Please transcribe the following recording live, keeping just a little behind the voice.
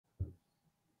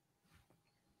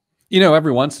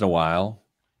Every once in a while,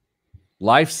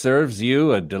 life serves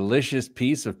you a delicious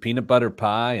piece of peanut butter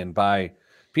pie. And by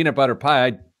peanut butter pie,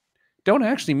 I don't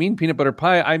actually mean peanut butter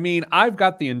pie. I mean, I've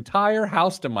got the entire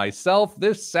house to myself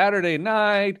this Saturday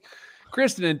night.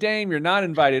 Kristen and Dame, you're not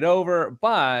invited over.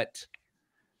 But,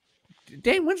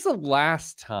 Dame, when's the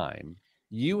last time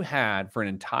you had, for an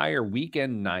entire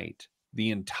weekend night,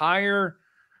 the entire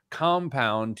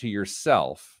compound to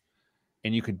yourself,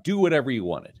 and you could do whatever you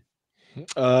wanted?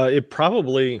 It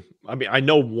probably, I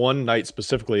know one night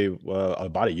specifically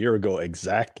about a year ago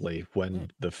exactly when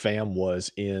the fam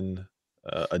was in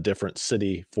a different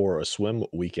city for a swim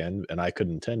weekend and I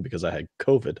couldn't attend because I had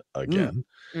COVID again.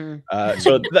 Mm.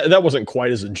 So that wasn't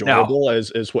quite as No. enjoyable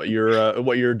as what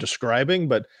you're describing,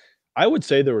 but I would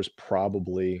say there was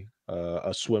probably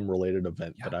a swim related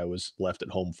event that I was left at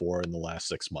home for in the last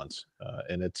 6 months,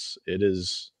 and it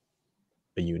is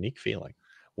a unique feeling.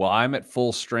 Well, I'm at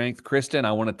full strength. Kristen,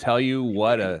 I want to tell you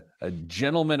what a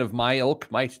gentleman of my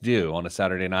ilk might do on a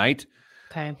Saturday night.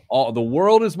 Okay. The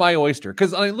world is my oyster.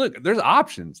 Because, look, there's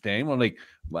options, Dame. Like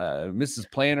Mrs.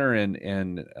 Planner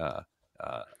and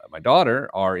my daughter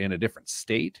are in a different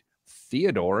state.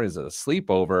 Theodore is a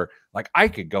sleepover. Like, I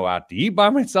could go out to eat by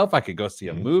myself. I could go see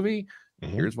a movie.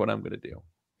 Here's what I'm going to do.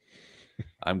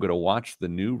 I'm going to watch the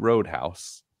new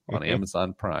Roadhouse on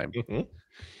Amazon Prime.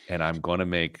 And I'm going to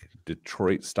make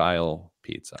Detroit-style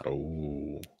pizza.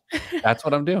 Oh. That's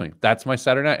what I'm doing. That's my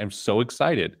Saturday night. I'm so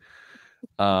excited.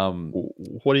 What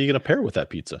are you going to pair with that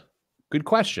pizza? Good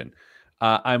question.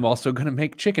 I'm also going to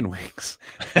make chicken wings.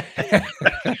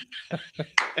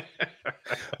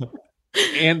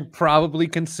 And probably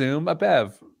consume a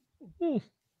bev.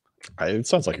 It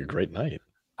sounds like a great night.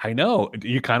 I know.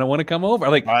 You kind of want to come over.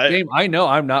 Like, Dame, I know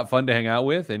I'm not fun to hang out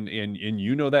with, and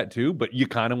you know that too, but you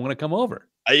kind of want to come over.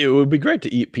 It would be great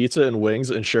to eat pizza and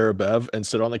wings and share a bev and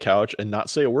sit on the couch and not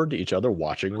say a word to each other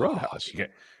watching Roadhouse.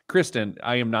 Kristen,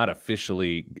 I am not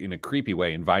officially, in a creepy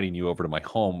way, inviting you over to my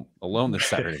home alone this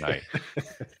Saturday night,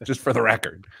 just for the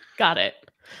record. Got it.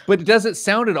 But does it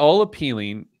sound at all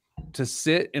appealing to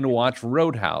sit and watch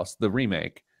Roadhouse, the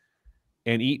remake,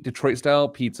 and eat Detroit-style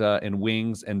pizza and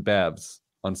wings and bevs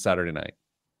on Saturday night?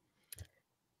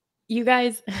 You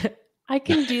guys, I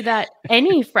can do that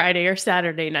any Friday or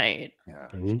Saturday night. Yeah.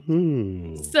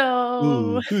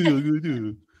 So,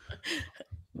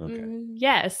 Okay.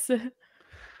 Yes.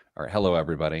 All right. Hello,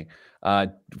 everybody.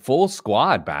 Full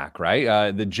squad back,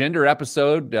 right? The gender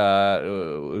episode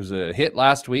was a hit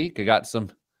last week. I got some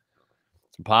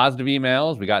positive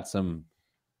emails. We got some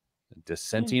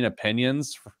dissenting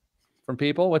opinions from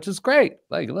people, which is great.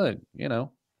 Like, look,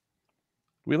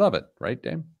 we love it, right,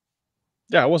 Dame?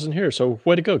 Yeah, I wasn't here, so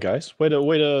way to go, guys. Way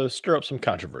to stir up some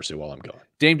controversy while I'm gone.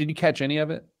 Dame, did you catch any of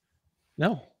it?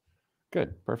 No.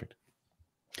 Good. Perfect.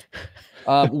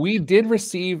 We did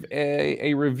receive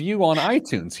a review on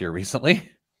iTunes here recently.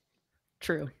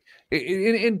 True.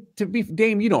 And to be,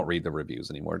 Dame, you don't read the reviews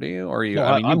anymore, do you? Or you?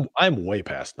 No, I'm way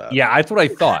past that. Yeah, that's what I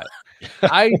thought.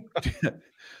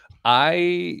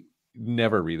 I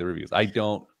never read the reviews. I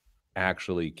don't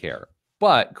actually care.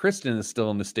 But Kristen is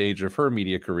still in the stage of her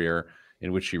media career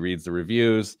in which she reads the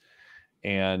reviews,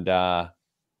 and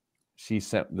she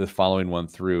sent the following one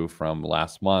through from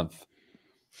last month.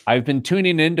 I've been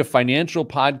tuning into financial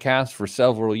podcasts for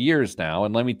several years now,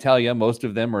 and let me tell you, most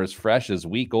of them are as fresh as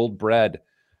week-old bread,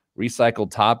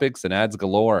 recycled topics, and ads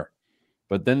galore.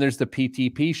 But then there's the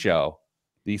PTP show,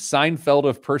 the Seinfeld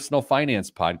of personal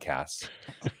finance podcasts.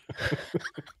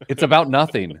 It's about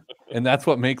nothing, and that's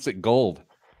what makes it gold.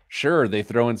 Sure, they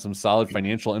throw in some solid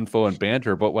financial info and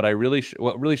banter, but what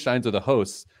really shines are the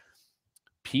hosts.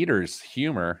 Peter's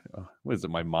humor. Was it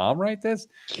my mom write this?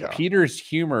 Yeah. Peter's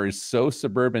humor is so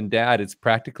suburban dad, it's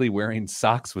practically wearing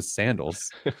socks with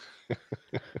sandals.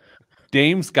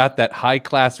 Dame's got that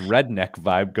high-class redneck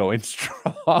vibe going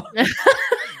strong.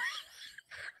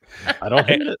 I don't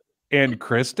hate it. And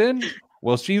Kristen,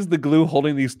 well, she's the glue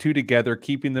holding these two together,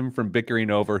 keeping them from bickering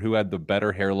over who had the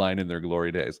better hairline in their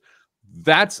glory days.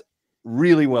 That's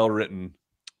really well written.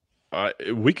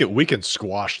 We can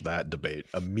squash that debate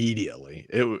immediately.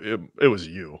 It was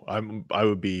you. I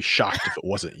would be shocked if it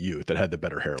wasn't you that had the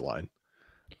better hairline.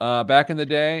 Back in the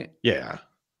day, yeah.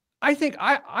 I think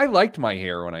I liked my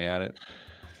hair when I had it.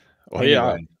 Well,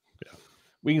 anyway, yeah.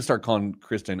 We can start calling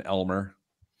Kristen Elmer.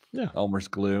 Yeah, Elmer's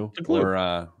glue.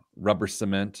 Or rubber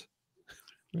cement.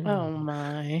 Oh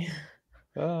my.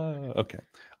 Okay.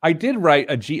 I did write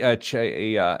a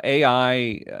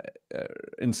AI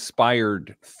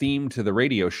inspired theme to the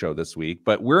radio show this week,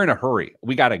 but we're in a hurry.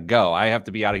 We got to go. I have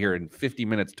to be out of here in 50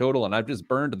 minutes total, and I've just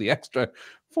burned the extra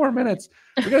 4 minutes.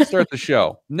 We got to start the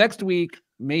show next week.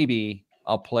 Maybe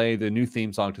I'll play the new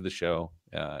theme song to the show.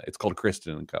 It's called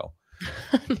Kristen and Co.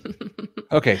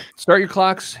 Okay, start your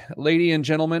clocks, ladies and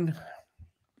gentlemen.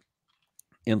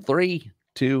 In 3,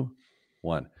 2,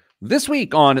 1. This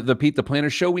week on the Pete the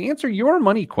Planner Show, we answer your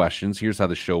money questions. Here's how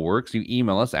the show works. You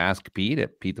email us,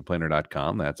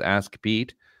 askpete@petetheplanner.com. That's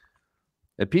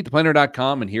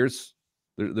askpete@petetheplanner.com. And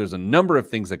there's a number of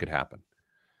things that could happen.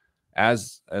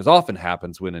 As often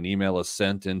happens when an email is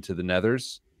sent into the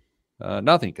nethers,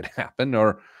 nothing could happen,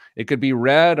 or it could be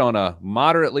read on a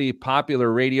moderately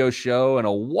popular radio show and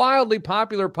a wildly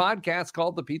popular podcast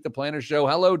called the Pete the Planner Show.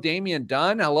 Hello, Damian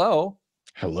Dunn. Hello.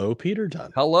 Hello, Peter Dunn.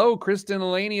 Hello, Kristen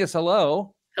Elanius.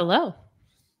 Hello. Hello.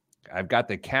 I've got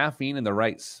the caffeine in the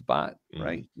right spot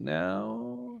right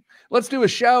now. Let's do a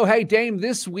show. Hey, Dame,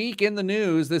 this week in the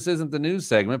news, this isn't the news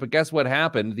segment, but guess what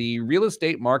happened? The real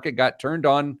estate market got turned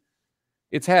on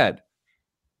its head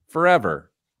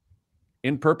forever,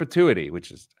 in perpetuity,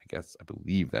 which is, I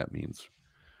believe that means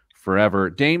forever.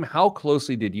 Dame, how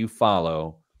closely did you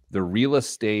follow the real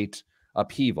estate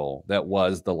upheaval that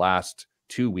was the last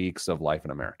 2 weeks of life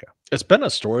in America? It's been a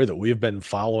story that we've been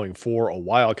following for a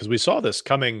while because we saw this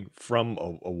coming from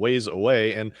a ways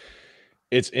away. And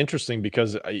it's interesting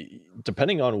because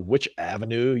depending on which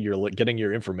avenue you're getting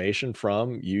your information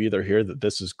from, you either hear that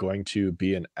this is going to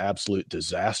be an absolute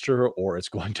disaster or it's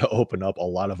going to open up a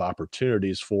lot of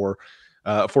opportunities for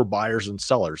buyers and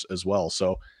sellers as well.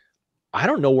 So I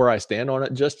don't know where I stand on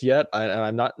it just yet. And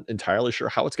I'm not entirely sure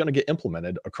how it's going to get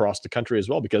implemented across the country as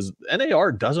well, because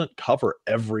NAR doesn't cover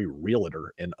every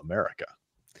realtor in America.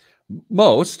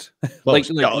 Most. Like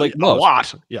most. A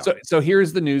lot. Yeah. So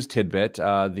here's the news tidbit.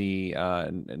 The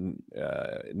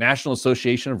National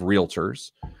Association of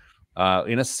Realtors,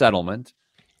 in a settlement,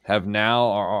 have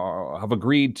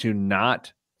agreed to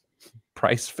not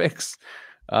price fix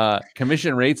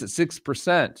commission rates at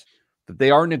 6%, that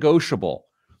they are negotiable.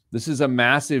 This is a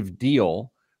massive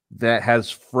deal that has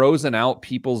frozen out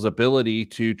people's ability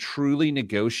to truly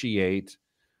negotiate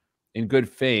in good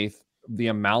faith the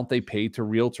amount they pay to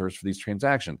realtors for these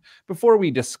transactions. Before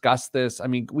we discuss this, I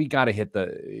mean, you got to hit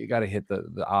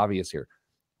the obvious here.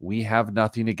 We have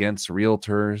nothing against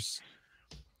realtors.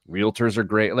 Realtors are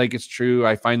great. Like, it's true.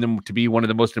 I find them to be one of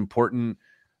the most important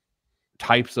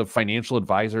types of financial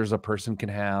advisors a person can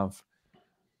have.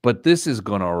 But this is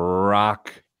going to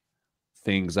rock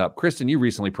things up. Kristen, you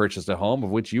recently purchased a home of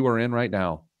which you are in right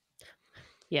now.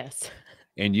 Yes.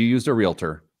 And you used a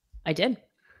realtor. I did.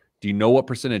 Do you know what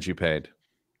percentage you paid?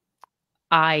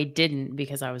 I didn't,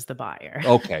 because I was the buyer.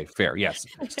 Okay, fair. Yes.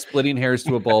 Splitting hairs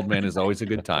to a bald man is always a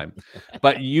good time.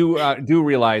 But you do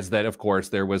realize that, of course,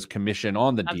 there was commission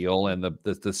on the deal, and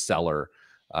the seller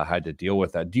had to deal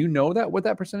with that. Do you know what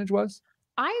that percentage was?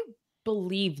 I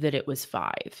believe that it was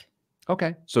 5.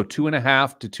 Okay. So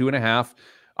 2.5 to 2.5,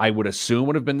 I would assume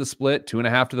would have been the split.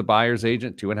 2.5 to the buyer's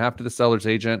agent, 2.5 to the seller's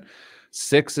agent.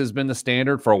 6 has been the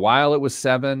standard. For a while, it was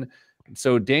 7.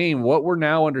 So, Dame, what we're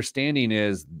now understanding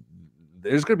is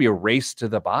there's going to be a race to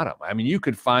the bottom. I mean, you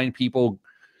could find people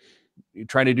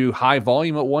trying to do high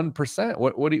volume at 1%.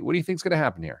 What do you think is going to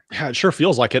happen here? Yeah, it sure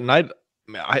feels like it. And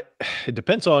it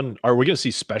depends on, are we going to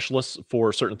see specialists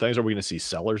for certain things? Are we going to see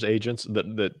sellers agents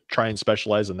that try and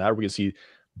specialize in that? Are we going to see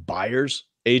buyers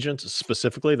agents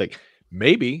specifically? Like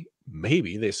maybe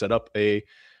they set up a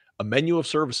menu of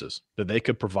services that they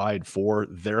could provide for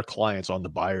their clients on the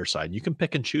buyer side. You can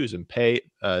pick and choose and pay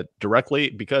directly,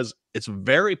 because it's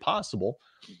very possible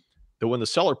that when the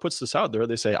seller puts this out there,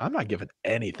 they say, I'm not giving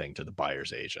anything to the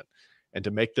buyer's agent. And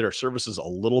to make their services a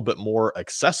little bit more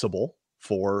accessible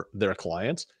for their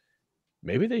clients,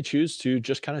 maybe they choose to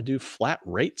just kind of do flat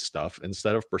rate stuff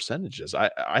instead of percentages.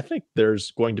 I think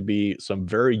there's going to be some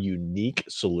very unique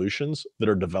solutions that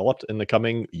are developed in the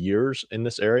coming years in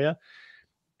this area,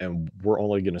 and we're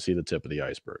only going to see the tip of the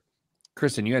iceberg.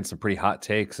 Kristen, you had some pretty hot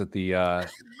takes at the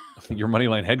your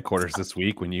Moneyline headquarters this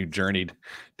week when you journeyed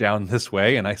down this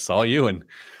way, and I saw you, and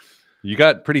you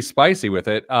got pretty spicy with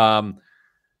it.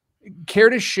 Care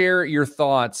to share your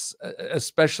thoughts,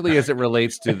 especially as it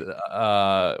relates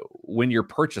to when you're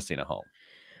purchasing a home?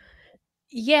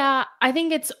 Yeah, I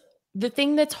think it's the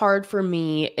thing that's hard for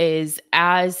me is,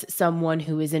 as someone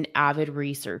who is an avid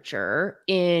researcher,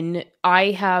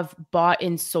 I have bought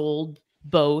and sold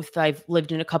both. I've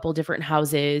lived in a couple different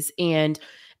houses, and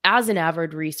as an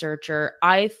avid researcher,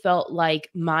 I felt like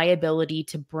my ability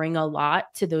to bring a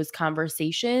lot to those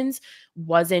conversations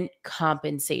wasn't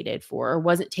compensated for, or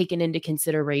wasn't taken into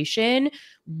consideration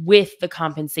with the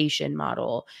compensation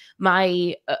model.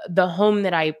 The home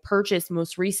that I purchased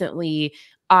most recently,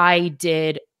 I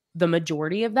did the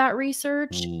majority of that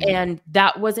research, and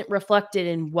that wasn't reflected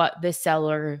in what the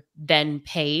seller then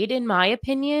paid, in my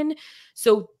opinion.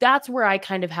 So that's where I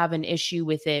kind of have an issue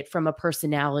with it from a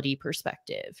personality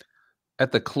perspective.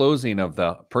 At the closing of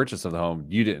the purchase of the home,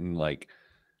 you didn't like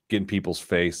get in people's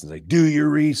face and say, do your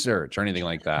research or anything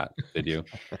like that, did you?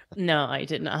 No, I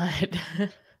did not.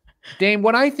 Dame,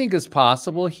 what I think is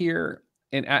possible here,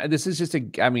 and this is just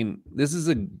this is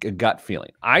a gut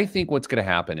feeling. I think what's going to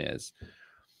happen is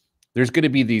there's going to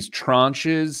be these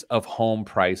tranches of home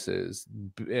prices,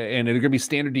 and they're going to be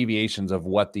standard deviations of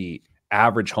what the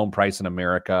average home price in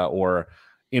America or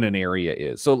in an area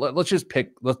is. So let's just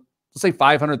pick, let's say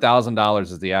 $500,000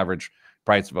 is the average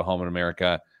price of a home in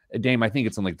America. Dame, I think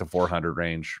it's in like the 400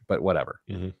 range, but whatever.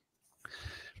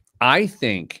 I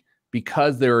think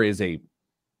because there is a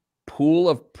pool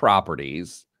of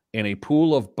properties and a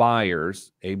pool of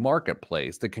buyers, a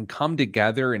marketplace that can come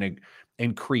together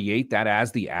and create that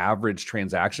as the average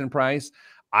transaction price,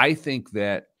 I think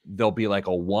that there'll be like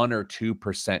a 1 or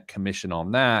 2% commission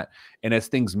on that. And as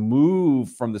things move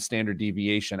from the standard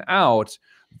deviation out,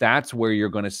 that's where you're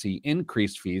going to see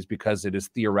increased fees because it is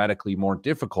theoretically more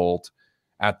difficult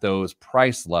at those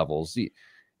price levels.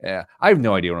 I have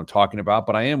no idea what I'm talking about,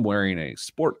 but I am wearing a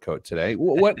sport coat today.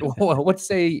 What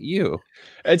say you?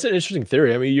 It's an interesting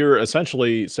theory. I mean, you're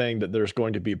essentially saying that there's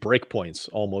going to be breakpoints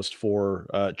almost for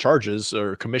charges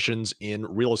or commissions in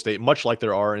real estate, much like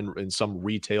there are in some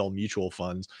retail mutual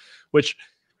funds, which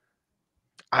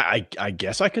I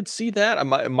guess I could see that.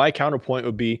 My counterpoint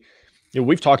would be,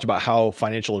 we've talked about how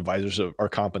financial advisors are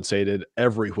compensated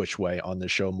every which way on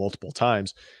this show multiple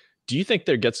times. Do you think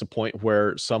there gets a point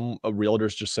where some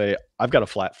realtors just say, I've got a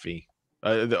flat fee,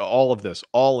 all of this,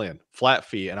 all in, flat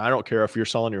fee, and I don't care if you're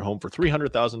selling your home for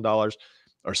 $300,000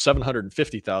 or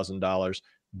 $750,000.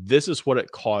 This is what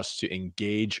it costs to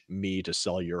engage me to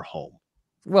sell your home.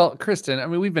 Well, Kristen, I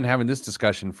mean, we've been having this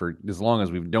discussion for as long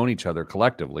as we've known each other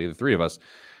collectively, the three of us.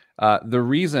 The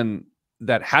reason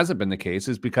that hasn't been the case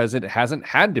is because it hasn't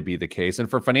had to be the case. And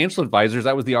for financial advisors,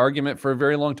 that was the argument for a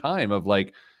very long time of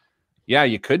like, yeah,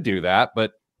 you could do that,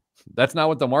 but that's not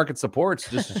what the market supports.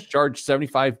 Just charge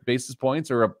 75 basis points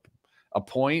or a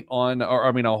point on, or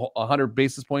I mean, 100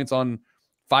 basis points on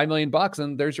 $5 million,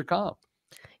 and there's your comp.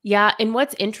 Yeah. And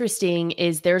what's interesting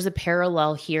is there's a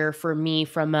parallel here for me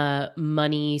from a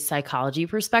money psychology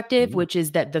perspective, which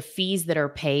is that the fees that are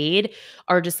paid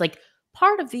are just like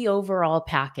part of the overall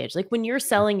package. Like when you're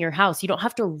selling your house, you don't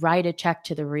have to write a check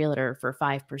to the realtor for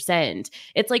 5%.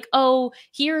 It's like, oh,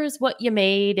 here's what you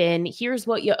made and here's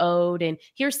what you owed and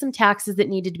here's some taxes that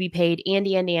needed to be paid and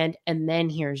then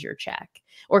here's your check.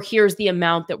 Or here's the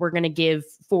amount that we're going to give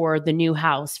for the new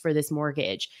house for this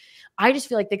mortgage. I just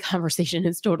feel like the conversation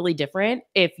is totally different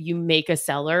if you make a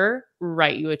seller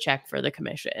write you a check for the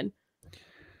commission.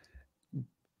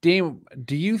 Dame,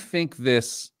 do you think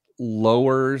this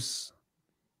lowers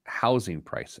housing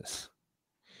prices?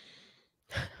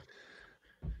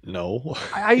 No.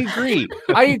 I agree.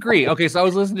 I agree. Okay, so I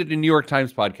was listening to the New York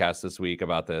Times podcast this week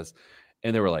about this,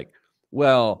 and they were like,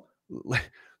 well,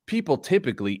 people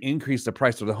typically increase the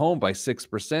price of the home by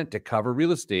 6% to cover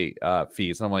real estate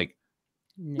fees. And I'm like,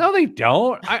 no, they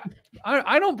don't.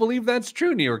 I don't believe that's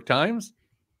true, New York Times.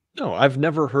 No, I've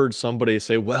never heard somebody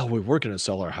say, well, we were going to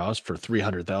sell our house for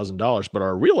 $300,000, but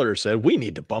our realtor said we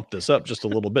need to bump this up just a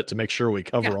little bit to make sure we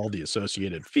cover all the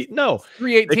associated fees. No.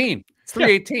 318. It's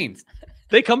 318.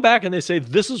 They come back and they say,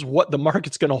 this is what the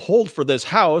market's going to hold for this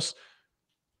house.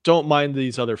 Don't mind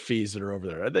these other fees that are over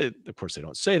there. Of course, they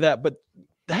don't say that, but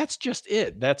that's just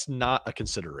it. That's not a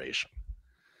consideration.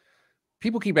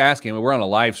 People keep asking, we're on a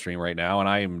live stream right now, and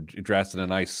I am dressed in a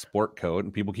nice sport coat,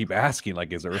 and people keep asking,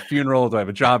 like, is there a funeral? Do I have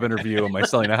a job interview? Am I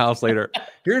selling a house later?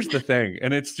 Here's the thing,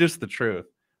 and it's just the truth.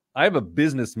 I have a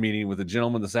business meeting with a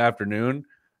gentleman this afternoon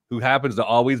who happens to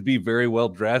always be very well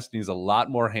dressed, and he's a lot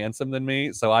more handsome than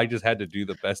me, so I just had to do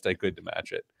the best I could to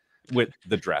match it with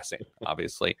the dressing,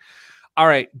 obviously. All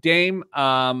right, Dame,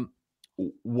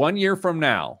 1 year from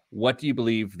now, what do you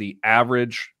believe the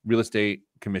average real estate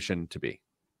commission to be?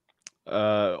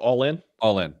 All in?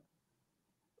 All in.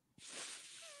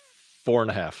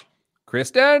 4.5.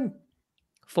 Kristen?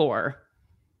 4.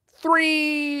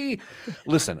 3.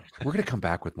 Listen, we're going to come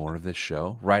back with more of this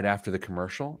show right after the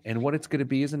commercial. And what it's going to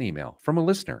be is an email from a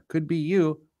listener. Could be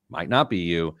you, might not be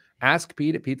you. Ask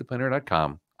Pete at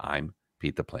PeteThePlanner.com. I'm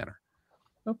Pete the Planner.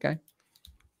 Okay.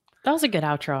 That was a good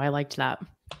outro. I liked that.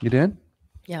 You did?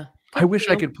 Yeah. I wish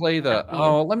I could play the,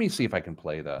 let me see if I can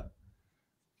play the,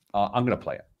 I'm going to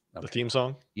play it. Okay. The theme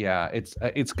song? Yeah, it's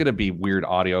going to be weird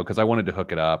audio because I wanted to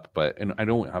hook it up, and I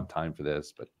don't have time for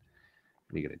this, but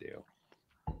what are you going to do?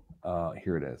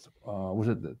 Here it is. Was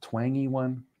it the twangy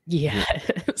one?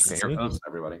 Yes. Okay, here goes,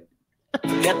 everybody.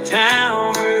 That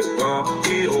town is from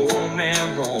the old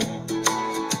man home.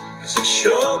 It's a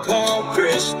show called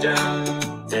Kristen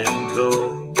and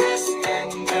Co.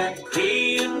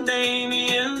 He and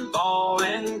Damien, Ball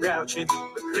and Grouchy,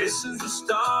 but Chris is the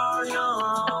star,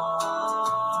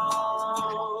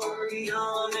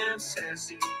 young and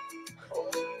sassy.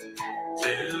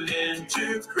 Tuned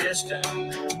into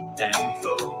Kristen and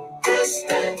Co.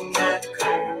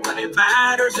 Money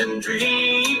matters and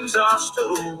dreams are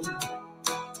stolen.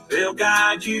 They'll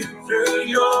guide you through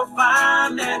your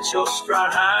financial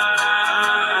strife.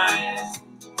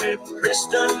 With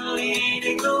Kristen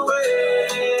leading the way,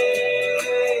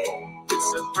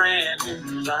 it's a brand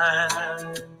new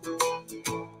life.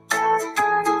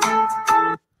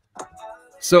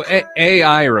 So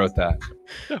AI wrote that.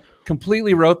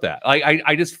 Completely wrote that.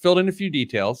 I just filled in a few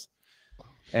details,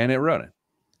 and it wrote it.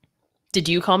 Did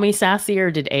you call me sassy,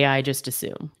 or did AI just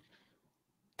assume?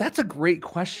 That's a great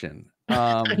question.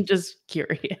 I'm just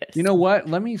curious. You know what?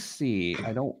 Let me see.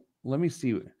 Let me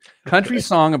see. Country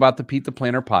song about the Pete the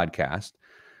Planner podcast.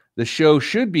 The show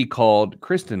should be called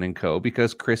Kristen and Co.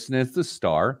 because Kristen is the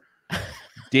star.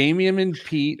 Damien and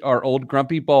Pete are old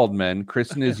grumpy bald men.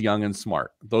 Kristen is young and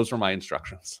smart. Those were my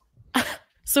instructions.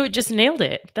 So it just nailed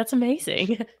it. That's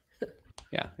amazing.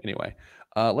 Yeah. Anyway,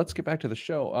 let's get back to the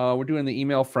show. We're doing the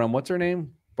email from, what's her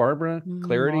name? Barbara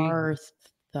Clarity?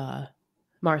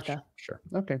 Martha. Sure.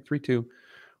 Okay. 3, 2,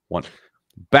 1.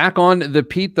 Back on the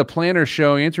Pete the Planner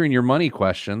show, answering your money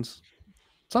questions.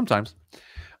 Sometimes.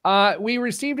 We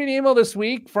received an email this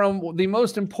week from the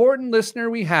most important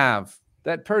listener we have.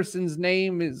 That person's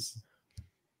name is,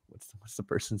 what's the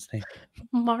person's name?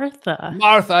 Martha.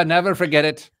 Martha. Never forget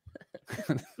it.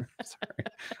 Sorry.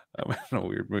 I'm in a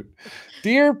weird mood.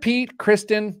 Dear Pete,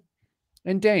 Kristen,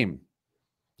 and Dame,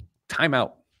 time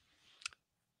out.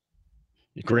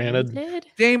 Granted.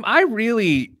 Dame,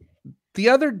 the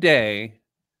other day,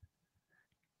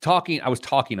 I was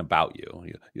talking about you,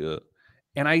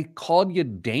 and I called you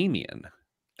Damien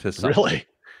to something. Really?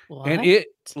 What? And it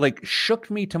shook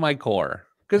me to my core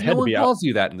because no one calls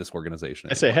you that in this organization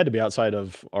anymore. I say it had to be outside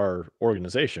of our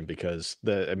organization because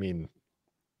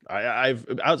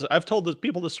I've told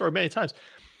people this story many times.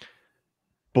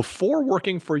 Before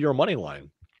working for Your Money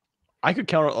Line, I could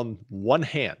count on one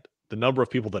hand the number of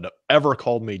people that have ever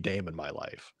called me Dame in my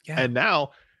life. Yeah. And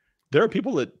now there are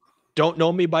people that don't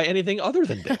know me by anything other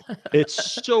than Dame.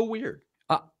 It's so weird.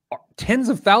 Tens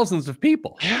of thousands of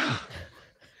people. Yeah.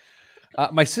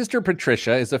 My sister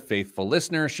Patricia is a faithful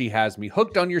listener. She has me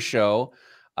hooked on your show,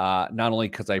 not only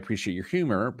because I appreciate your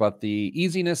humor, but the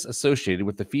easiness associated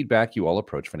with the feedback you all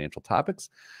approach financial topics.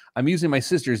 I'm using my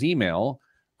sister's email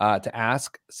to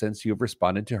ask, since you have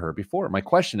responded to her before. My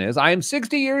question is, I am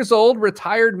 60 years old,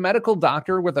 retired medical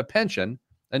doctor with a pension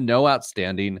and no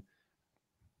outstanding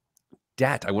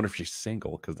debt. I wonder if she's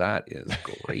single, because that is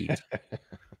great.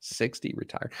 60,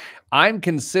 retired. I am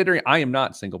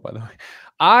not single, by the way.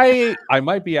 I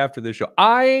might be after this show.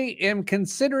 I am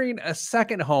considering a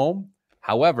second home.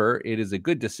 However, is it a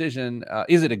good decision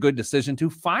to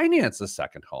finance a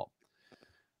second home?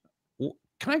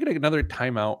 Can I get another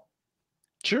timeout?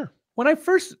 Sure. When I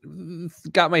first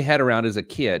got my head around as a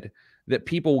kid that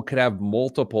people could have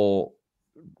multiple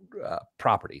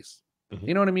properties,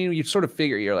 you know what I mean? You sort of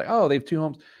figure, you're like, oh, they have 2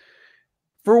 homes.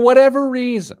 For whatever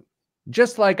reason,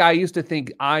 just like I used to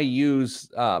think IU's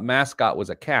mascot was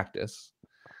a cactus,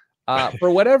 for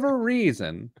whatever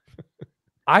reason,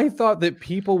 I thought that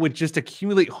people would just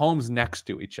accumulate homes next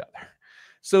to each other.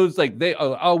 So it's like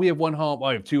we have 1 home,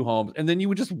 I have 2 homes. And then you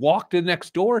would just walk to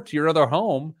next door to your other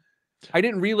home. I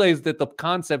didn't realize that the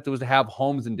concept was to have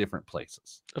homes in different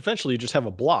places. Eventually, you just have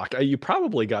a block. You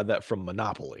probably got that from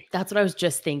Monopoly. That's what I was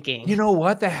just thinking. You know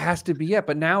what? That has to be it.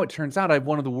 But now it turns out I have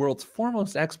one of the world's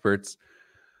foremost experts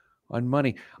on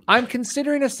money. I'm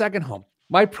considering a second home.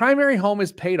 My primary home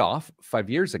is paid off 5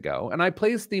 years ago, and I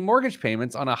placed the mortgage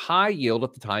payments on a high yield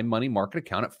at the time money market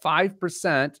account at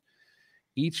 5%.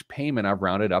 Each payment I've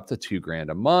rounded up to $2,000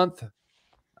 a month.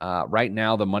 Right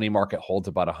now, the money market holds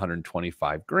about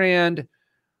 $125,000,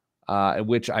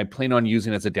 which I plan on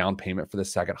using as a down payment for the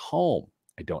second home.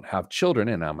 I don't have children,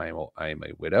 and I am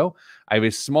a widow. I have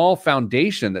a small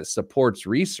foundation that supports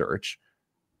research.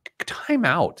 Time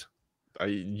out.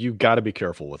 You got to be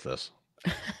careful with this.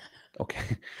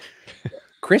 Okay.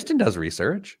 Kristen does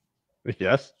research.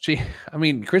 Yes.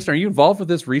 Kristen, are you involved with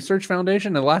this research foundation?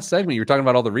 In the last segment, you were talking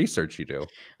about all the research you do.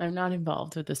 I'm not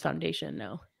involved with this foundation,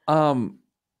 no.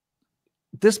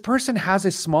 This person has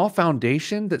a small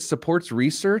foundation that supports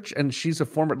research, and she's a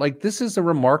former, this is a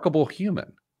remarkable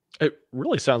human. It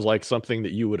really sounds like something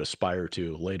that you would aspire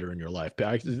to later in your life.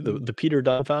 The Peter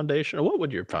Dunn Foundation, or what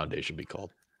would your foundation be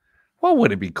called? What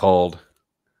would it be called?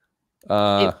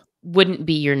 It wouldn't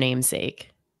be your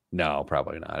namesake. No,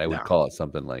 probably not. I would No. call it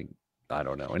something like, I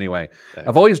don't know. Anyway, Okay.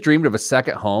 I've always dreamed of a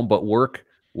second home, but work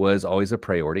was always a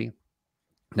priority.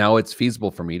 Now it's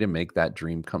feasible for me to make that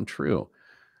dream come true.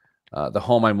 The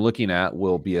home I'm looking at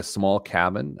will be a small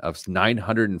cabin of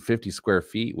 950 square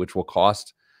feet, which will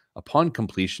cost, upon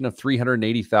completion, of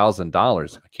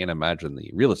 $380,000. I can't imagine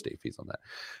the real estate fees on that.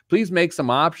 Please make some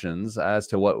options as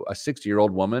to what a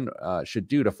 60-year-old woman should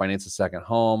do to finance a second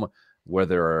home, where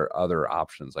there are other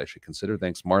options I should consider.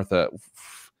 Thanks, Martha.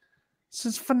 This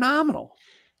is phenomenal.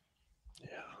 Yeah.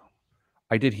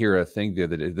 I did hear a thing the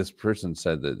other day. This person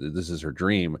said that this is her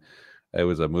dream. It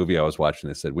was a movie I was watching.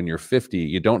 They said, when you're 50,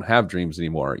 you don't have dreams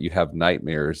anymore. You have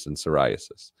nightmares and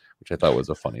psoriasis, which I thought was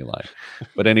a funny line.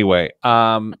 But anyway,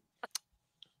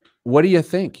 what do you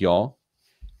think, y'all?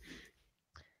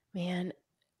 Man,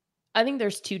 I think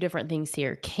there's two different things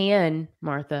here. Can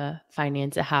Martha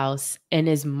finance a house? And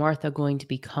is Martha going to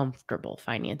be comfortable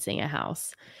financing a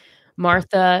house?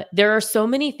 Martha, there are so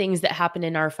many things that happen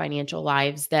in our financial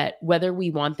lives that, whether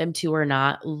we want them to or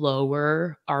not,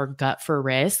 lower our gut for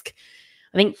risk.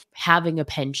 I think having a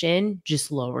pension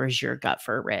just lowers your gut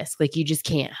for risk. Like, you just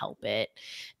can't help it.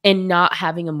 And not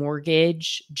having a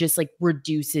mortgage just like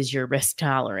reduces your risk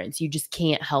tolerance. You just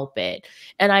can't help it.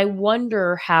 And I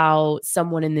wonder how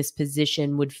someone in this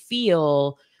position would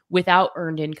feel without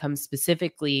earned income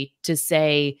specifically, to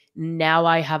say, now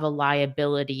I have a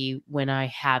liability when I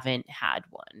haven't had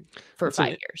one for That's 5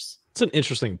 an- years. It's an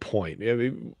interesting point. I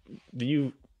mean,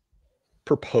 you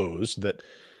propose that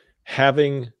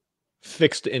having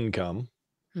fixed income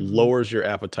Mhm. lowers your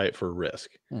appetite for risk.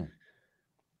 Hmm.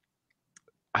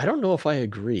 I don't know if I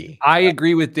agree. I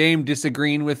agree with Dame,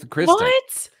 disagreeing with Kristen.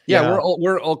 What? Yeah, Yeah.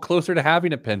 we're all closer to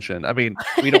having a pension. I mean,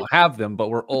 we don't have them, but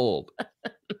we're old.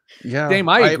 Yeah, Dame,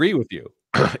 I agree with you.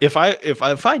 If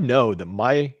I know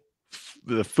that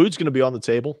the food's going to be on the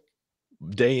table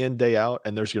day in, day out,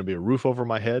 and there's going to be a roof over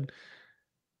my head,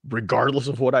 regardless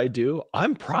of what I do,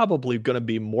 I'm probably going to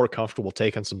be more comfortable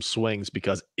taking some swings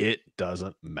because it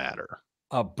doesn't matter.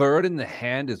 A bird in the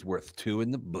hand is worth two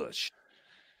in the bush.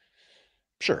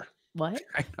 Sure. What?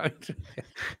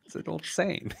 It's an old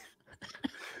saying.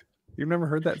 You've never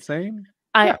heard that saying?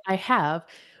 I have.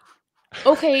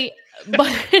 Okay,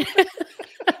 but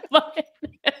but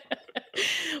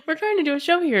we're trying to do a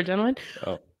show here, gentlemen.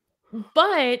 Oh.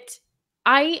 But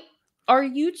are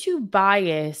you too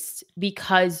biased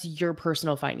because you're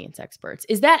personal finance experts?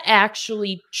 Is that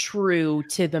actually true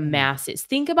to the masses?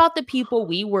 Think about the people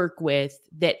we work with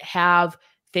that have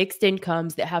fixed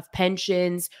incomes, that have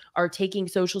pensions, are taking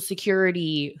Social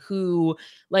Security, who,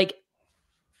 like,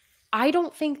 I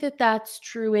don't think that that's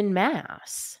true in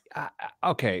mass.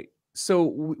 Okay.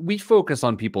 So we focus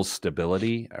on people's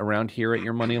stability around here at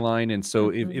Your Money Line. And so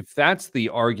if that's the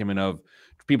argument of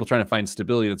people trying to find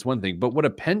stability, that's one thing. But what a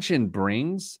pension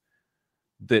brings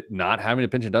that not having a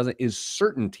pension doesn't is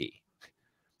certainty.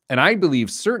 And I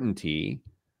believe certainty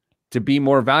to be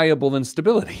more valuable than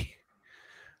stability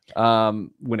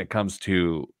when it comes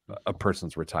to a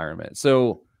person's retirement.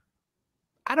 So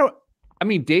I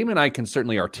mean, Dame and I can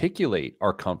certainly articulate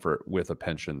our comfort with a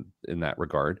pension in that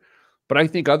regard. But I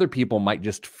think other people might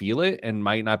just feel it and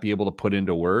might not be able to put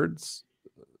into words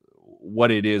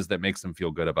what it is that makes them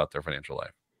feel good about their financial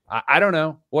life. I don't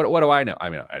know. What do I know? I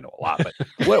mean, I know a lot,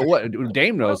 but what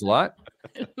Dame knows a lot.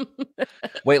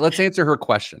 Wait, let's answer her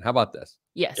question. How about this?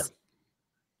 Yes. Yeah.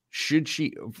 Should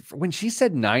she, when she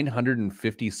said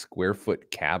 950 square foot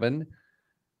cabin,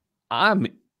 I'm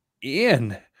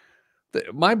in.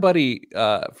 My buddy,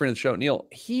 friend of the show, Neil,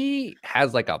 he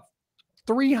has like a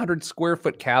 300 square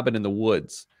foot cabin in the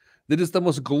woods that is the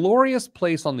most glorious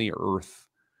place on the earth.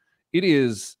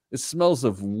 It smells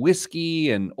of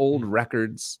whiskey and old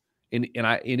records, and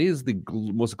it is the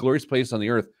most glorious place on the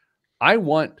earth. I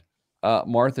want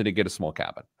Martha to get a small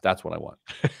cabin. That's what I want.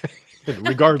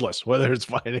 Regardless, whether it's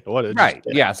finding what it Right.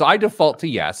 Yeah. So I default to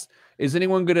yes. Is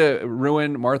anyone going to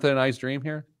ruin Martha and I's dream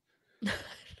here?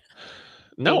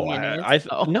 No, Damien I is.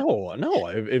 Oh. no.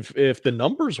 If the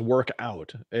numbers work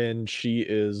out and she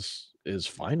is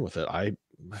fine with it, I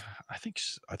think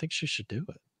she should do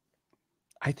it.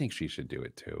 I think she should do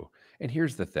it too. And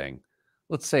here's the thing.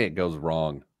 Let's say it goes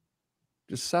wrong.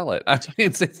 Just sell it. I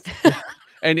mean,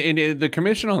 and the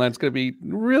commission on that's going to be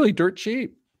really dirt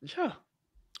cheap. Yeah.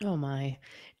 Oh my.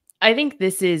 I think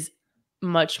this is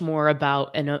much more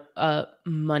about a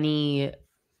money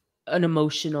an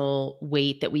emotional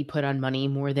weight that we put on money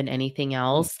more than anything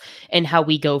else, and how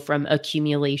we go from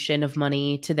accumulation of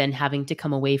money to then having to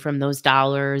come away from those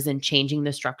dollars and changing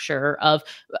the structure of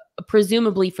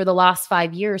presumably for the last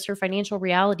 5 years, her financial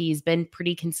reality has been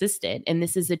pretty consistent. And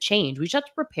this is a change. We just have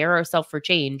to prepare ourselves for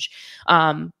change.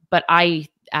 But I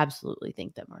absolutely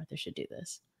think that Martha should do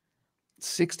this.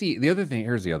 60.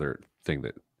 Here's the other thing,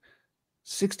 that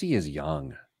 60 is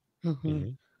young.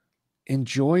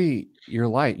 Enjoy your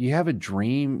life. You have a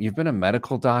dream. You've been a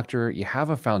medical doctor. You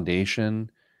have a foundation.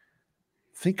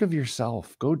 Think of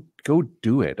yourself. Go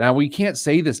do it. Now, we can't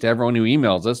say this to everyone who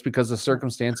emails us because the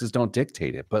circumstances don't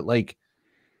dictate it, but like,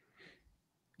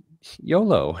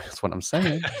 YOLO is what I'm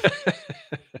saying.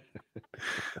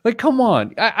 Like, come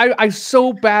on. I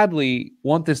so badly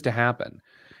want this to happen.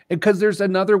 Because there's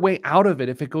another way out of it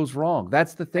if it goes wrong.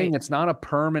 That's the thing. It's not a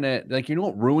permanent, like, you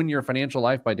don't ruin your financial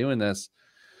life by doing this.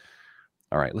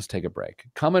 All right, let's take a break.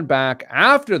 Coming back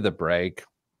after the break,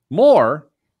 more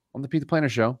on the Pete the Planner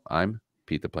Show. I'm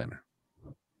Pete the Planner.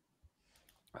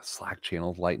 Slack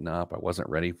channel's lighting up. I wasn't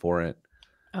ready for it.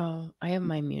 Oh, I have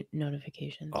my mute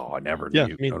notifications. Oh, I never Yeah,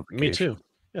 mute me notifications. too.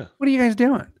 Yeah. What are you guys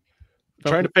doing?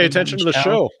 Trying to pay attention to the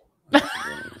show.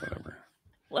 Whatever.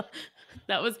 Well,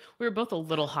 we were both a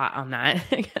little hot on that.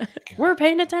 We're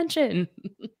paying attention.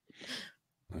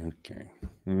 Okay.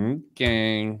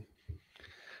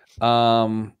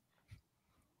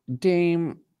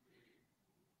 Dame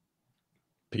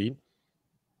Pete,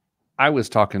 I was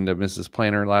talking to Mrs.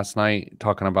 Planner last night,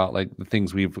 talking about like the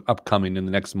things we've upcoming in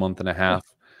the next month and a half.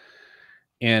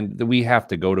 And we have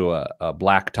to go to a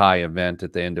black tie event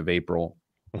at the end of April.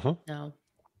 No.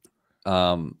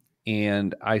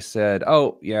 And I said,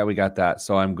 oh yeah, we got that.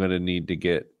 So I'm going to need to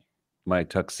get my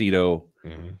tuxedo,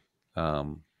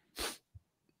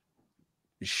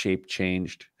 shape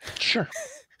changed. Sure.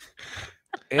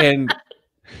 And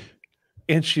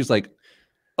she's like,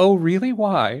 oh really?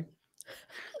 Why?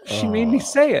 She made me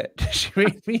say it. She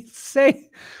made me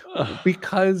say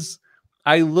because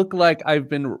I look like I've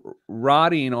been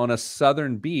rotting on a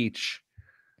southern beach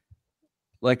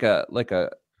like a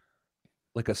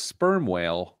sperm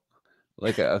whale,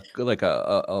 like a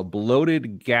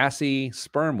bloated, gassy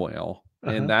sperm whale.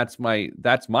 And that's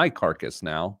my carcass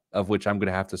now, of which I'm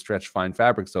gonna have to stretch fine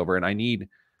fabrics over, and I need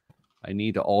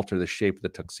to alter the shape of the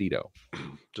tuxedo.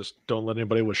 Just don't let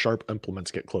anybody with sharp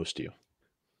implements get close to you.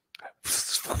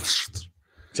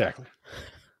 Exactly.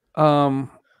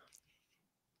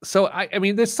 So I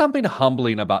mean, there's something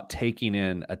humbling about taking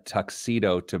in a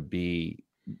tuxedo to be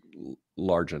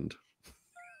largened.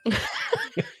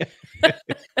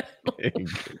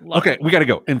 Okay, we got to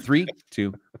go in 3,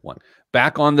 2, 1.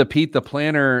 Back on the Pete the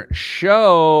Planner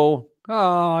Show.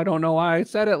 Oh, I don't know why I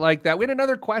said it like that. We had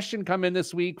another question come in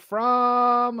this week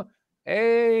from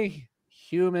a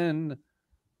human,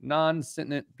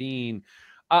 non-sentient being.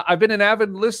 I've been an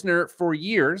avid listener for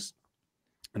years,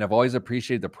 and I've always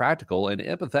appreciated the practical and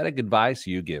empathetic advice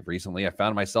you give. Recently, I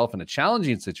found myself in a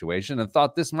challenging situation and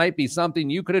thought this might be something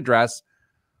you could address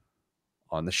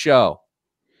on the show.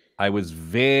 I was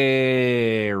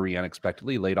very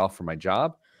unexpectedly laid off from my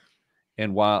job.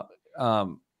 And while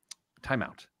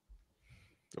timeout.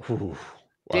 Ooh,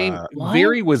 Dame,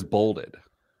 very was bolded.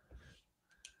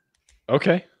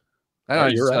 Okay. I don't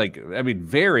know, you're just right. like, I mean,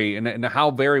 very, and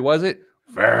how very was it?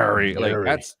 Very. Like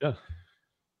that's, yeah.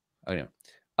 I know.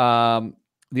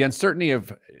 The uncertainty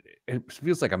of, it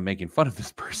feels like I'm making fun of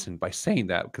this person by saying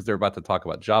that because they're about to talk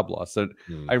about job loss. So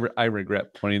I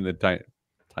regret pointing the time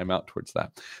out towards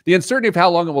that. The uncertainty of how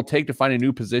long it will take to find a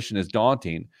new position is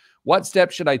daunting. What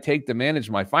steps should I take to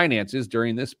manage my finances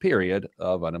during this period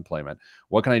of unemployment?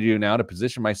 What can I do now to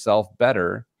position myself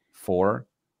better for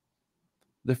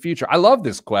the future? I love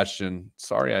this question.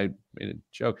 Sorry, I made a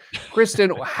joke.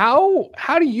 Kristen, how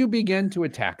do you begin to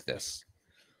attack this?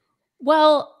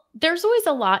 Well, there's always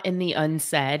a lot in the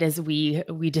unsaid as we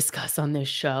discuss on this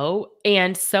show.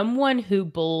 And someone who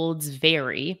bolds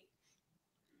very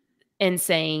and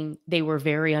saying they were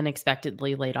very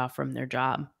unexpectedly laid off from their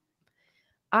job.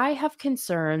 I have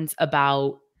concerns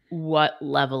about what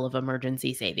level of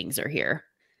emergency savings are here.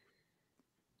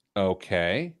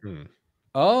 Okay.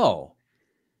 Oh,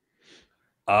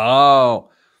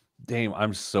 damn.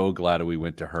 I'm so glad we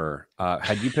went to her.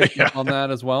 Had you picked up on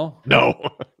that as well? No.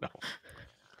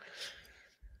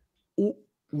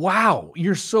 Wow.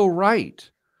 You're so right.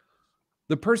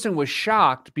 The person was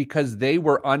shocked because they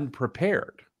were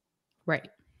unprepared. Right.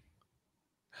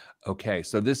 Okay.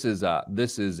 So this is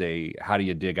a, how do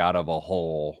you dig out of a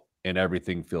hole and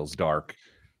everything feels dark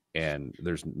and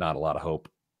there's not a lot of hope?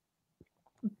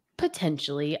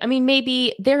 Potentially. I mean,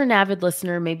 maybe they're an avid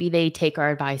listener. Maybe they take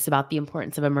our advice about the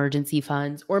importance of emergency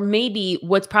funds. Or maybe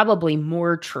what's probably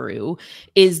more true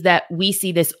is that we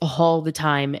see this all the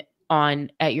time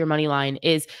on At Your Money Line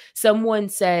is someone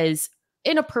says,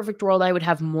 in a perfect world, I would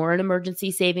have more in emergency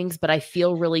savings, but I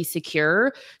feel really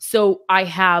secure. So I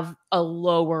have a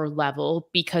lower level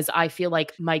because I feel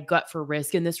like my gut for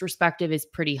risk in this respective is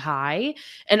pretty high.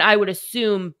 And I would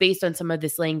assume, based on some of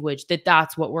this language, that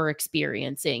that's what we're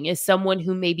experiencing is someone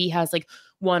who maybe has like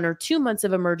 1 or 2 months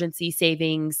of emergency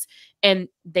savings and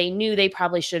they knew they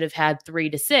probably should have had 3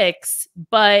 to 6,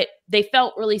 but they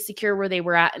felt really secure where they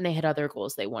were at and they had other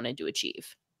goals they wanted to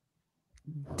achieve.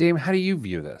 Dame, how do you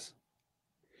view this?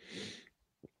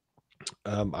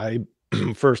 I'm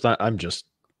just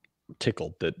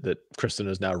tickled that Kristen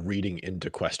is now reading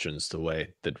into questions the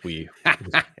way that we.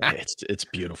 it's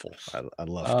beautiful. I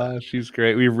love that. She's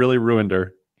great. We really ruined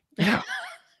her. Yeah.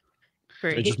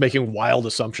 Great. They're just making wild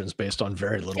assumptions based on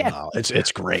very little knowledge.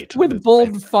 It's great. With It's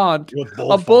bold great. font. With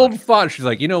A bold font. She's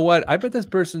like, you know what? I bet this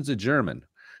person's a German.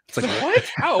 It's like, what?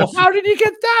 How did you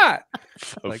get that?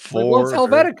 Like, well, it's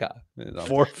Helvetica.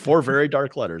 Four very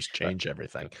dark letters change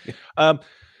everything.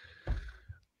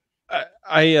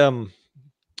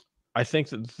 I think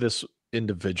that this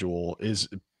individual is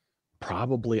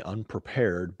probably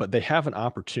unprepared, but they have an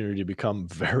opportunity to become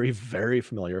very, very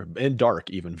familiar in dark,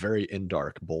 even very in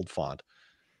dark, bold font,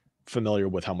 familiar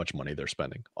with how much money they're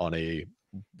spending on a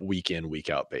week in, week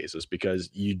out basis, because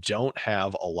you don't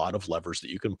have a lot of levers that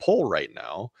you can pull right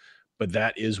now. But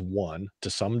that is one to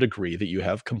some degree that you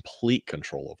have complete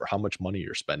control over how much money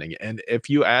you're spending. And if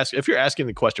you're asking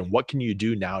the question, what can you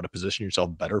do now to position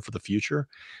yourself better for the future?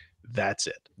 That's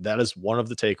it. That is one of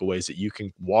the takeaways that you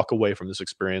can walk away from this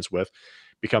experience with,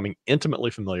 becoming intimately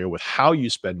familiar with how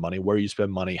you spend money, where you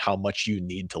spend money, how much you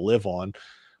need to live on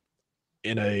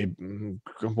in a,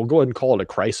 we'll go ahead and call it a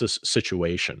crisis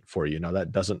situation for you. Now,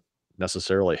 that doesn't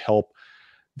necessarily help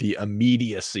the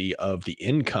immediacy of the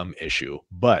income issue,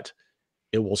 but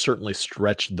it will certainly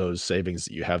stretch those savings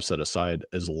that you have set aside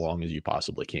as long as you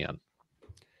possibly can.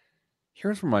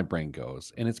 Here's where my brain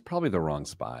goes, and it's probably the wrong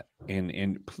spot.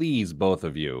 And please, both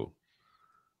of you,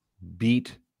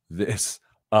 beat this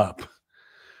up.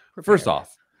 First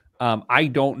off, I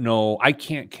don't know. I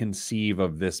can't conceive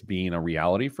of this being a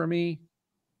reality for me.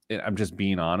 I'm just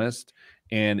being honest.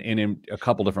 And in a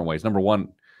couple different ways. Number one,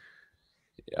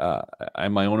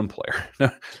 I'm my own employer.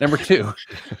 Number two,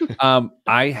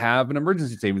 I have an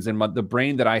emergency savings, and the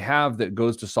brain that I have that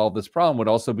goes to solve this problem would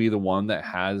also be the one that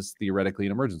has theoretically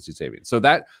an emergency savings. So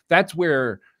that's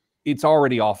where it's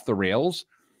already off the rails.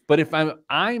 But if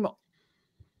I'm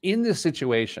in this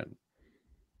situation,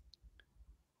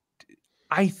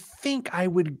 I think I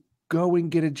would go and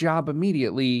get a job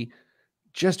immediately,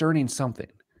 just earning something.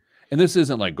 And this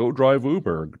isn't like go drive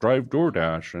Uber, drive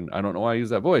DoorDash. And I don't know why I use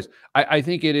that voice. I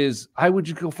think it is, I would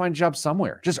just go find a job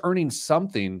somewhere, just earning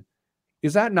something.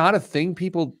 Is that not a thing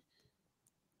people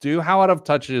do? How out of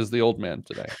touch is the old man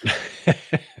today?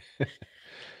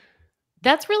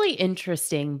 That's really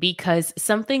interesting because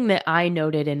something that I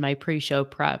noted in my pre-show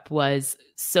prep was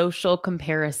social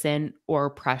comparison or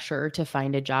pressure to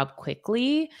find a job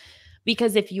quickly.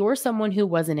 Because if you're someone who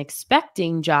wasn't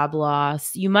expecting job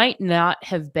loss, you might not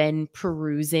have been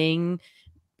perusing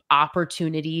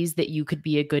opportunities that you could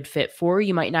be a good fit for.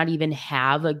 You might not even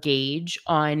have a gauge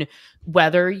on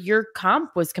whether your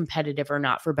comp was competitive or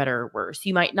not, for better or worse.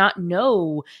 You might not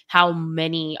know how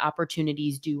many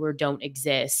opportunities do or don't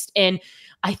exist. And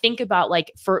I think about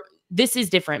this is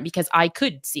different because I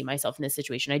could see myself in this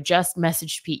situation. I just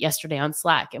messaged Pete yesterday on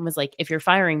Slack and was like, if you're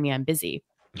firing me, I'm busy.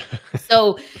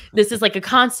 So this is like a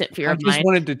constant fear of mine. I just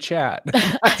wanted to chat.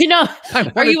 I know.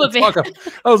 Are you available?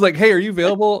 I was like, hey, are you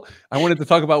available? I wanted to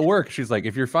talk about work. She's like,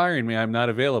 if you're firing me, I'm not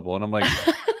available. And I'm like,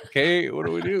 okay, what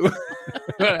do we do?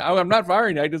 I'm not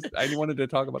firing you. I wanted to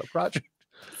talk about a project.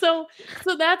 So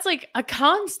that's like a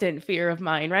constant fear of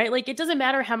mine, right? Like, it doesn't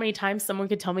matter how many times someone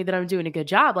could tell me that I'm doing a good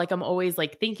job. Like, I'm always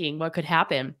like thinking what could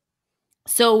happen.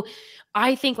 So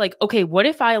I think like, okay, what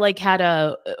if I like had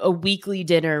a weekly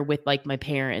dinner with like my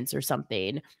parents or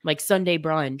something, like Sunday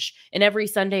brunch, and every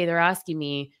Sunday they're asking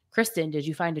me, Kristen, did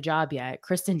you find a job yet?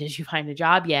 Kristen, did you find a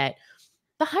job yet?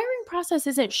 The hiring process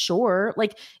isn't sure.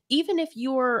 Like, even if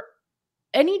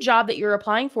any job that you're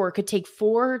applying for could take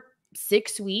 4-6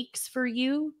 weeks for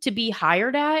you to be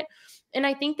hired at. And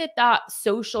I think that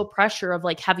social pressure of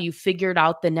like, have you figured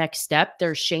out the next step?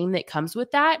 There's shame that comes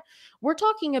with that. We're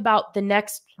talking about the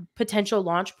next potential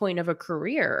launch point of a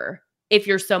career. If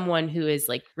you're someone who is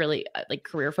like really like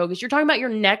career focused, you're talking about your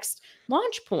next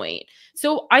launch point.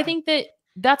 So I think that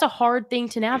that's a hard thing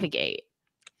to navigate.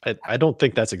 I don't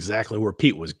think that's exactly where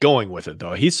Pete was going with it,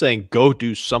 though. He's saying go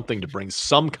do something to bring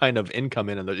some kind of income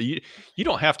in. And you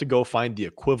don't have to go find the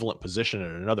equivalent position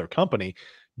at another company.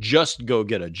 Just go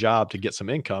get a job to get some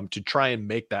income to try and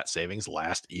make that savings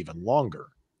last even longer.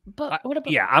 But what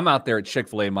about Yeah, I'm out there at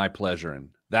Chick-fil-A, my pleasure, and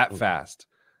that fast.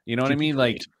 You know what I Keep mean? it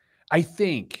Like, great. I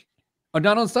think,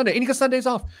 not on Sunday, and you got Sundays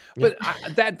off. But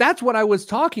that's what I was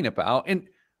talking about. And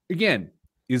again,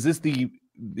 is this the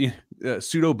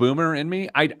pseudo boomer in me?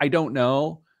 I don't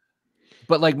know.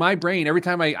 But like my brain, every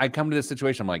time I come to this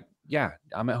situation, I'm like, yeah,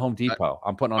 I'm at Home Depot.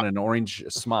 I'm putting on an orange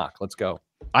smock. Let's go.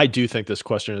 I do think this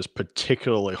question is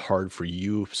particularly hard for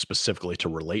you specifically to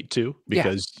relate to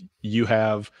because you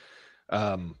have,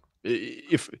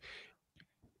 if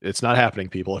it's not happening,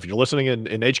 people, if you're listening in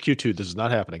HQ2, this is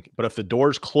not happening. But if the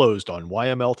doors closed on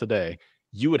YML today,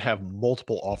 you would have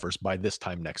multiple offers by this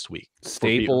time next week.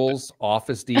 Staples,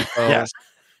 Office Depot. Yes.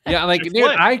 Yeah, like dude,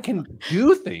 Chick-fil-A. I can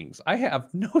do things. I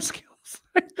have no skills.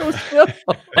 I have no skills.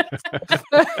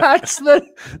 That's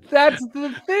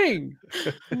the thing.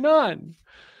 None.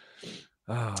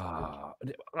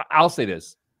 I'll say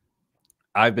this.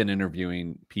 I've been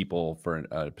interviewing people for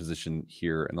a position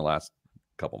here in the last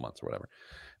couple months or whatever,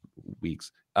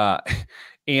 weeks.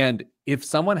 And if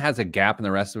someone has a gap in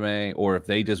their resume, or if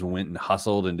they just went and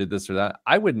hustled and did this or that,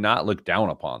 I would not look down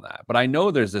upon that. But I know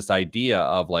there's this idea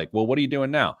of like, well, what are you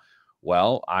doing now?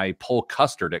 Well, I pull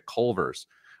custard at Culver's.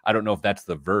 I don't know if that's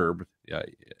the verb,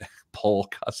 pull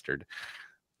custard.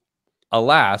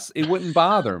 Alas, it wouldn't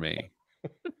bother me.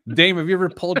 Dame, have you ever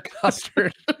pulled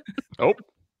custard? Nope.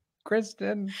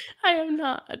 Kristen, I am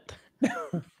not.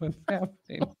 what's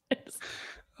happening?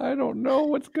 I don't know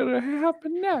what's going to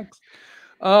happen next.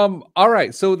 All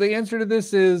right. So the answer to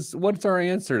this is, what's our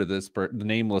answer to this, the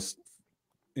nameless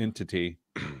entity?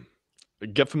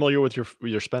 Get familiar with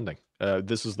your spending.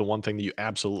 This is the one thing that you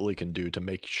absolutely can do to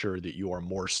make sure that you are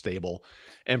more stable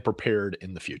and prepared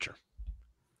in the future.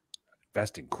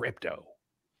 Invest in crypto.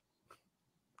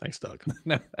 Thanks, Doug.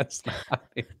 No, that's not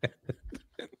it.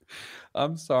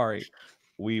 I'm sorry.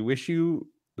 We wish you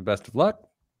the best of luck.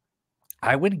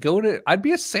 I'd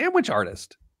be a sandwich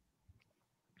artist.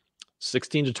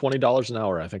 $16 to $20 an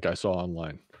hour, I think I saw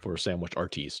online for a sandwich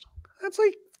artiste. That's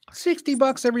like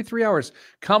 $60 every 3 hours.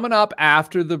 Coming up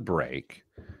after the break,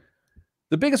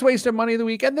 the biggest waste of money of the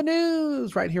week and the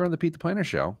news right here on the Pete the Planner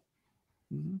Show.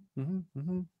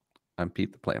 I'm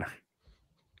Pete the Planner.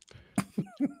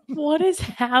 What is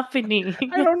happening?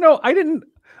 I don't know. I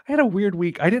had a weird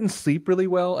week. I didn't sleep really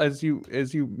well, as you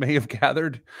may have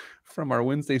gathered from our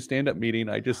Wednesday stand-up meeting.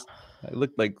 I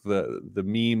looked like the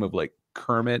meme of like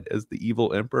Kermit as the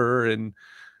evil emperor in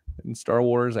Star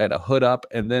Wars. I had a hood up,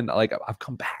 and then like I've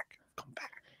come back.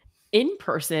 In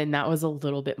person, that was a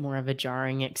little bit more of a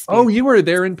jarring experience. Oh, you were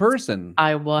there in person.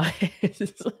 I was.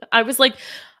 I was like,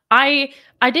 I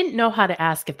didn't know how to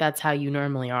ask if that's how you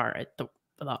normally are at the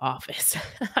office.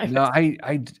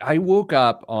 I woke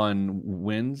up on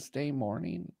Wednesday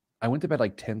morning. I went to bed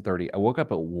like 10:30. I woke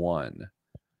up at 1,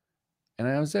 and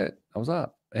that was it. I was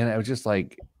up, and I was just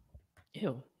like,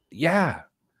 ew. Yeah.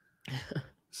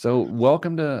 So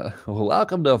welcome to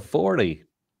 40.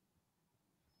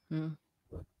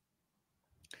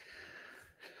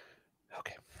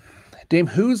 Okay. Dame,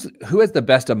 who has the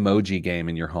best emoji game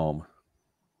in your home?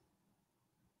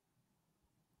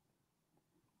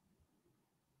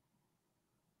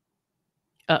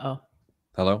 Uh-oh.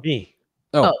 Hello? Me.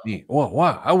 Oh, me. Whoa,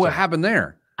 wow. What happened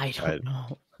there? I don't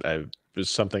know.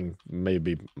 Something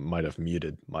might have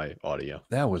muted my audio.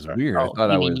 That was weird. I Oh, thought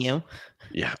you I mean was. you?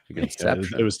 Yeah,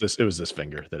 Inception. it was this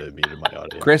finger that had muted my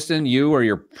audio. Kristen, you are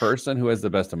your person who has the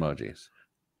best emojis.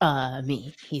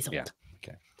 Me. He's old. Yeah.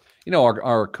 Okay. You know,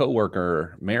 our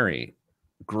coworker Mary,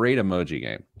 great emoji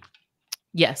game.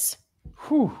 Yes.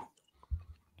 Whew.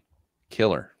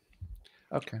 Killer.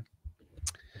 Okay.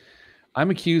 I'm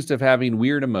accused of having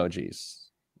weird emojis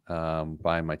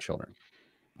by my children.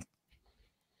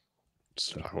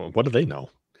 So, what do they know?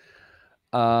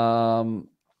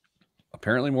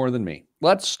 Apparently more than me.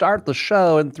 Let's start the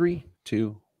show in 3,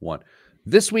 2, 1.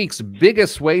 This week's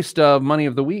biggest waste of money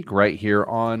of the week right here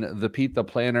on the Pete the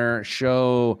Planner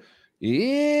Show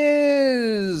is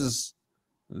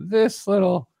this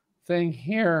little thing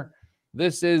here.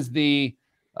 This is the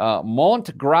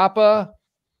Monte Grappa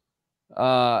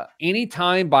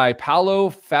Anytime by Paolo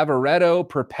Favaretto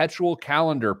Perpetual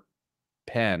Calendar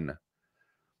Pen.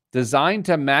 Designed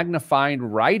to magnify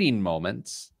writing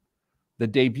moments, the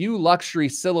debut luxury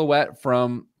silhouette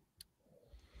from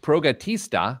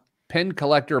Progettista pen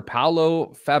collector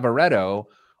Paolo Favaretto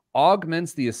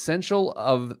augments the essential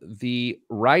of the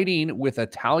writing with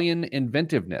Italian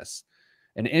inventiveness.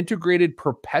 An integrated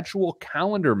perpetual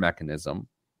calendar mechanism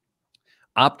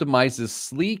optimizes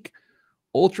sleek,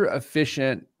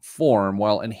 ultra-efficient form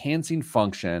while enhancing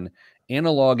function,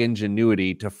 analog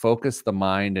ingenuity to focus the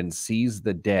mind and seize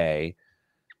the day.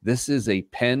 This is a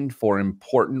pen for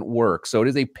important work. So it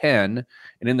is a pen,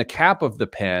 and in the cap of the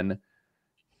pen,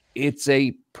 it's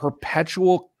a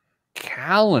perpetual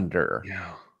calendar.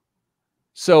 Yeah.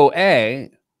 So it's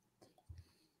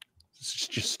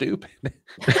just stupid.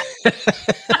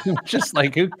 Just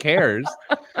like, who cares?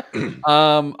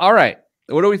 All right.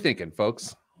 What are we thinking,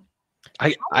 folks?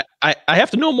 I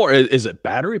have to know more. Is it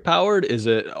battery powered? Is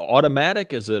it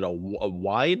automatic? Is it a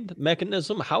wide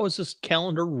mechanism? How is this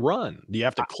calendar run? Do you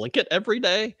have to click it every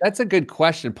day? That's a good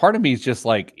question. Part of me is just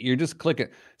like, you're just clicking.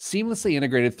 Seamlessly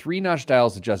integrated 3-notch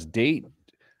dials adjust date,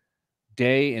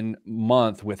 day, and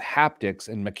month with haptics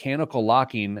and mechanical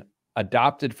locking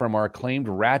adopted from our acclaimed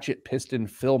ratchet piston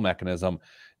fill mechanism.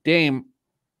 Dame,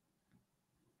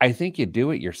 I think you do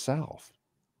it yourself.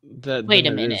 Wait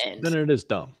a minute. Then it is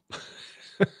dumb.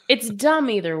 It's dumb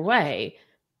either way,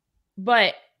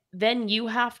 but then you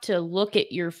have to look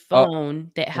at your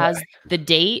phone that has the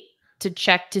date to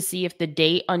check to see if the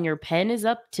date on your pen is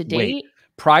up to date. Wait.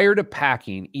 Prior to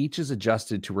packing, each is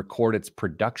adjusted to record its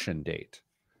production date.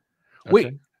 Okay.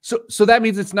 Wait, so that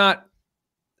means it's not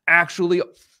actually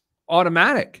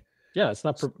automatic. Yeah, it's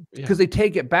not because they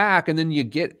take it back and then you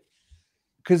get,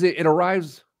 because it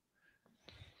arrives.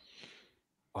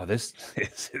 Oh, this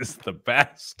is the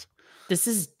best. This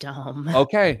is dumb.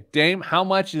 Okay, Dame, how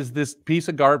much is this piece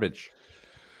of garbage?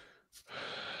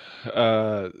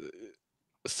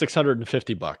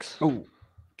 $650. Oh,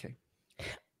 okay.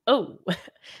 Oh,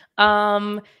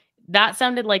 that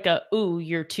sounded like ooh,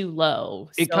 you're too low.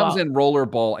 It comes in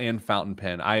rollerball and fountain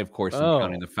pen. I, of course, am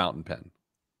counting the fountain pen.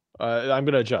 I'm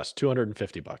going to adjust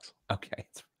 $250. Okay.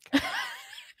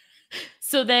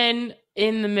 So then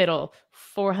in the middle,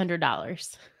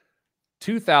 $400.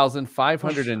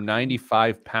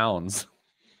 2,595 pounds.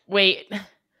 Wait,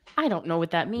 I don't know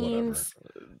what that means.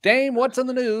 Whatever. Dame, what's in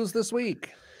the news this week?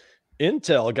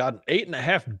 Intel got an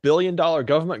 $8.5 billion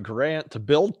government grant to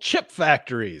build chip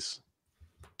factories.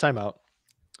 Time out.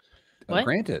 What?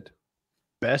 Granted.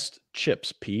 Best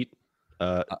chips, Pete.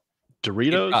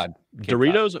 Doritos,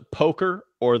 Doritos, Poker,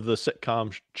 or the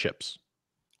sitcom chips?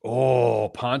 Oh,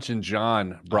 Ponch and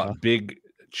John brought big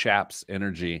chaps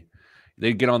energy.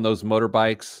 They'd get on those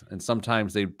motorbikes, and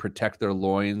sometimes they'd protect their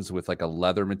loins with like a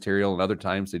leather material, and other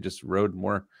times they just rode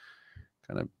more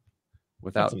kind of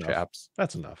without chaps.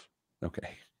 That's enough.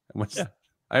 Okay.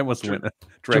 I almost went a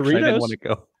direction Doritos, I didn't want to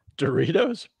go.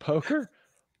 Doritos, Poker,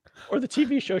 or the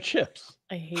TV show Chips?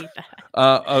 I hate that.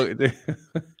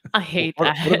 I hate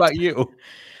that. What about you?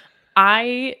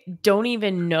 I don't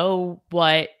even know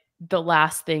what the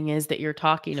last thing is that you're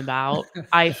talking about.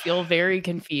 I feel very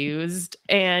confused.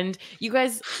 And you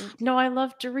guys know I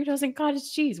love Doritos and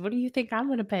cottage cheese. What do you think I'm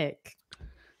going to pick?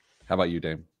 How about you,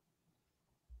 Dame?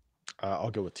 I'll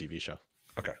go with TV show.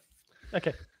 Okay.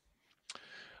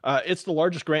 It's the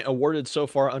largest grant awarded so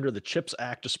far under the CHIPS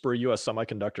Act to spur U.S.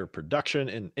 semiconductor production,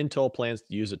 and Intel plans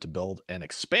to use it to build and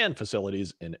expand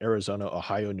facilities in Arizona,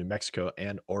 Ohio, New Mexico,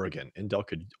 and Oregon. Intel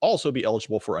could also be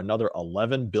eligible for another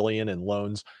 $11 billion in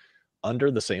loans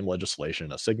under the same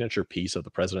legislation, a signature piece of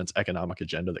the president's economic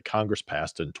agenda that Congress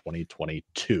passed in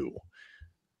 2022.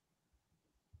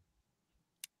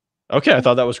 Okay, I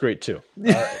thought that was great too.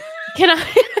 Can I?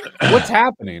 What's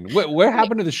happening? What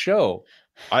happened to the show?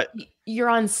 You're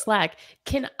on Slack.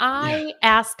 Can I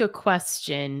ask a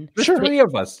question? There's three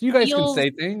of us. You guys can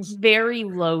say things. Very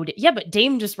loaded. Yeah, but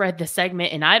Dame just read the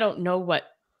segment, and I don't know what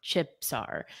chips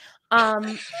are.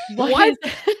 What?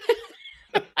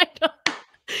 I don't.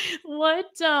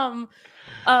 What?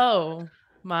 Oh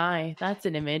my, that's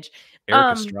an image.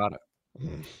 Eric Estrada.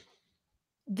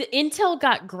 The Intel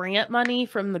got grant money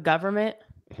from the government.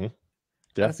 Mm-hmm.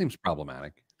 That seems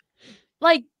problematic.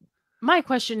 Like, my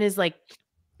question is, like,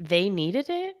 they needed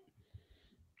it?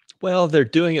 Well, they're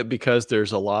doing it because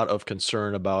there's a lot of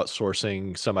concern about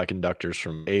sourcing semiconductors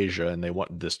from Asia, and they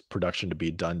want this production to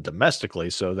be done domestically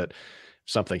so that if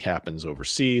something happens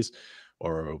overseas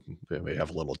or we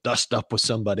have a little dust up with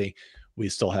somebody, we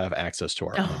still have access to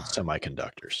our own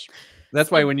semiconductors.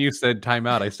 That's why when you said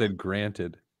timeout, I said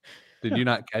granted. Did you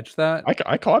not catch that?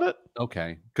 I caught it.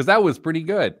 Okay. Because that was pretty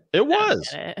good. It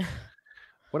was.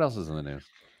 What else is in the news?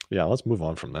 Yeah, let's move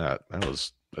on from that. That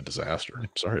was a disaster.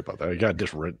 Sorry about that. I got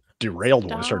derailed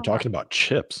when we started talking about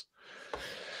chips.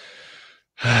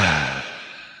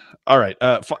 All right.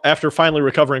 After finally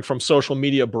recovering from social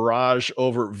media barrage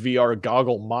over VR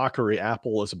goggle mockery,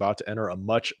 Apple is about to enter a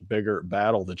much bigger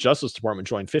battle. The Justice Department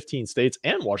joined 15 states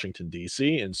and Washington,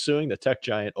 D.C. in suing the tech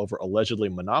giant over allegedly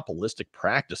monopolistic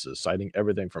practices, citing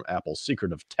everything from Apple's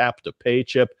secretive tap-to-pay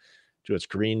chip to its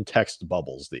green text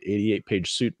bubbles. The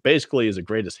 88-page suit basically is a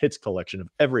greatest hits collection of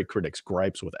every critic's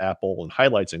gripes with Apple, and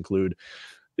highlights include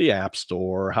the App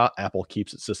Store, how Apple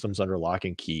keeps its systems under lock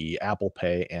and key, Apple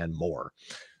Pay, and more.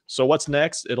 So what's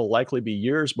next? It'll likely be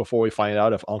years before we find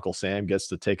out if Uncle Sam gets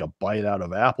to take a bite out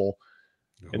of Apple.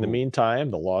 In the meantime,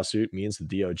 the lawsuit means the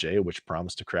DOJ, which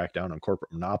promised to crack down on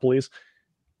corporate monopolies,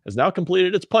 has now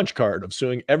completed its punch card of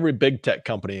suing every big tech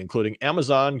company, including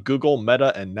Amazon, Google,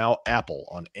 Meta, and now Apple,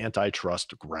 on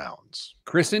antitrust grounds.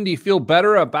 Kristen, do you feel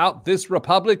better about this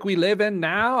republic we live in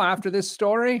now after this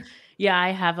story? Yeah, I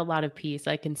have a lot of peace.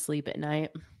 I can sleep at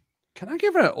night. Can I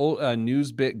give a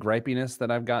news bit gripiness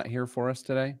that I've got here for us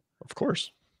today? Of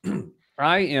course.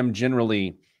 I am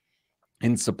generally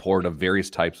in support of various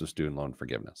types of student loan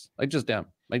forgiveness. I just am.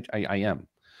 I am.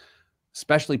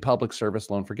 Especially public service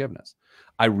loan forgiveness.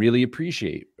 I really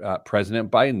appreciate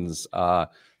President Biden's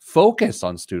focus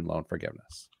on student loan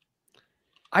forgiveness.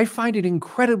 I find it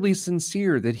incredibly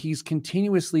sincere that he's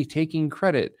continuously taking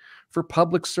credit for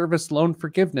public service loan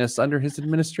forgiveness under his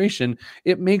administration.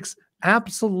 It makes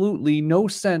absolutely no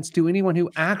sense to anyone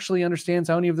who actually understands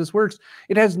how any of this works.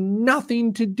 It has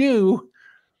nothing to do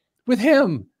with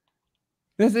him.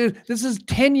 This is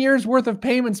 10 years worth of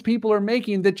payments people are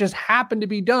making that just happen to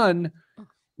be done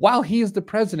while he is the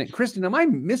president. Kristen, am I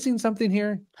missing something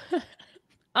here?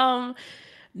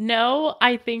 No,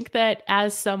 I think that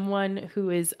as someone who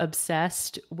is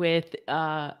obsessed with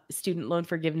student loan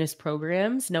forgiveness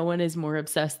programs, no one is more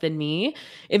obsessed than me.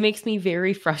 It makes me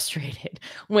very frustrated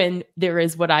when there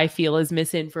is what I feel is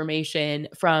misinformation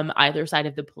from either side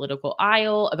of the political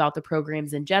aisle about the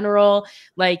programs in general.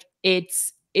 Like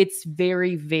it's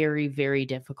very, very, very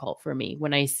difficult for me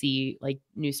when I see like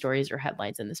news stories or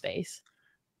headlines in the space.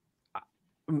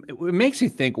 It makes you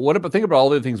think, think about all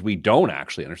the things we don't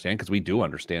actually understand, because we do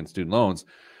understand student loans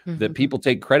that people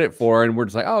take credit for, and we're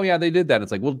just like, oh yeah, they did that.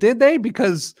 It's like, well, did they?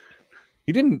 Because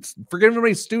you didn't forgive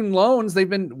everybody's student loans. They've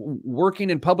been working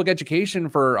in public education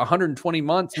for 120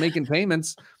 months making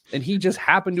payments, and he just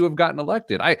happened to have gotten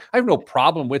elected. I have no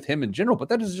problem with him in general, but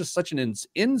that is just such an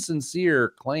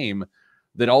insincere claim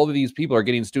that all of these people are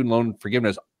getting student loan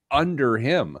forgiveness under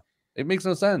him. It makes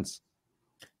no sense.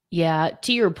 Yeah,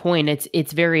 to your point,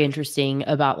 it's very interesting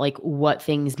about like what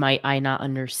things might I not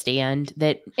understand,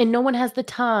 that, and no one has the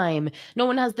time. No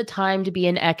one has the time to be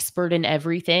an expert in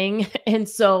everything. And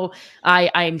so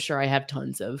I'm sure I have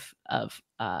tons of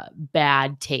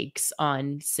bad takes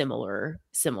on similar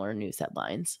news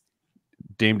headlines.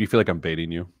 Dame, do you feel like I'm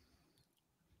baiting you?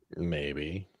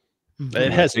 Maybe.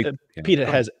 It has, Pete, it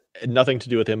has nothing to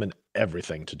do with him and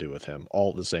everything to do with him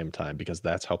all at the same time, because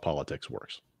that's how politics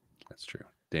works. That's true.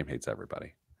 Dame hates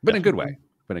everybody, but in a good way.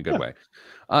 way.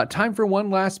 Time for one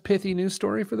last pithy news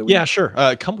story for the week. Yeah, sure.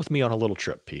 Come with me on a little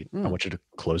trip, Pete. I want you to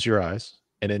close your eyes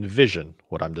and envision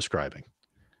what I'm describing.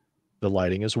 The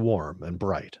lighting is warm and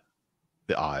bright.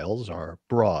 The aisles are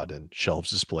broad, and shelves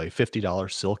display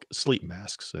 $50 silk sleep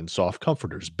masks and soft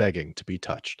comforters begging to be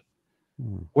touched.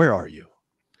 Where are you?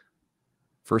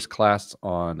 First class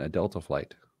on a Delta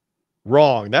flight.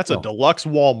 Wrong. That's a deluxe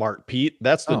Walmart, Pete.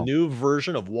 That's the new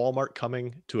version of Walmart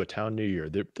coming to a town near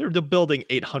you. They're building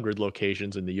 800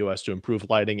 locations in the U.S. to improve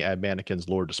lighting, add mannequins,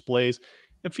 lower displays,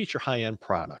 and feature high-end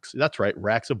products. That's right.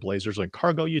 Racks of blazers and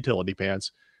cargo utility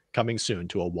pants coming soon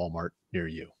to a Walmart near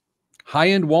you.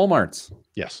 High-end Walmarts.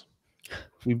 Yes.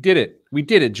 We did it. We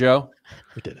did it, Joe.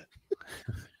 We did it.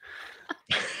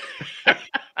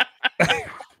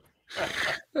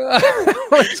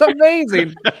 It's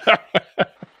amazing.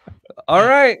 All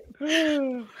right.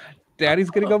 Daddy's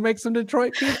going to go make some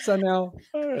Detroit pizza now.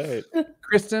 All right.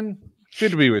 Kristen,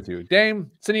 good to be with you.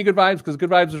 Dame, sending you good vibes, because good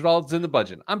vibes are all that's in the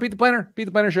budget. I'm Pete the Planner. Pete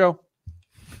the Planner Show.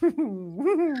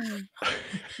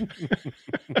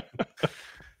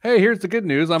 Hey, here's the good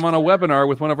news. I'm on a webinar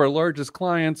with one of our largest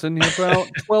clients in about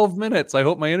 12 minutes. I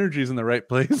hope my energy's in the right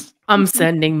place. I'm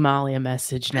sending Molly a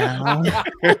message now.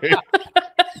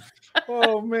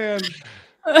 Oh, man.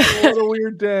 What a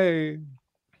weird day.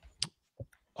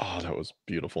 Oh, that was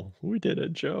beautiful. We did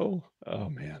it, Joe. Oh,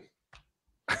 man.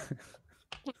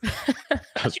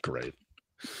 That's great.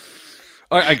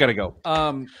 All right, I got to go.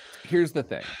 Here's the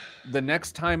thing. The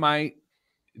next time I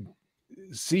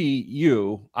see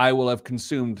you, I will have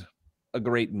consumed a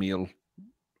great meal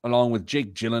along with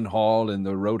Jake Gyllenhaal in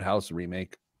the Roadhouse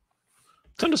remake.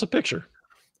 Send us a picture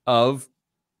of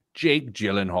Jake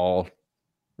Gyllenhaal.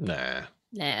 Nah.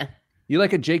 Nah. You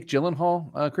like a Jake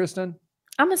Gyllenhaal, Kristen?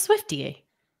 I'm a Swiftie.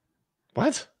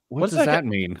 What? What What's does that that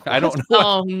mean? I don't know.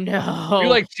 Oh no. You're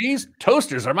like, geez,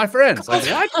 toasters are my friends. Like,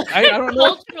 what? I don't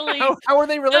know. Culturally, How are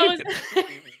they that related?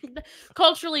 was-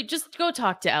 culturally, just go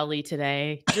talk to Ellie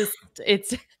today.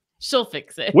 She'll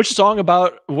fix it. Which song of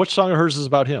hers is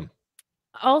about him?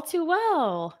 All too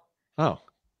well. Oh,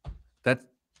 That's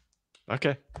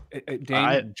okay. Dane,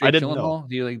 I Jake didn't know. Gyllenhaal?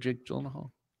 Do you like Jake Gyllenhaal?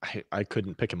 I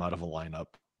couldn't pick him out of a lineup,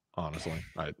 honestly.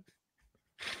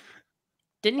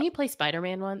 Didn't he play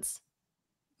Spider-Man once?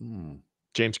 Hmm.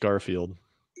 James Garfield.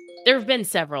 There have been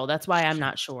several. That's why I'm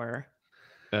not sure.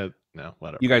 No,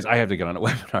 whatever. You guys, I have to get on a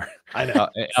webinar I know.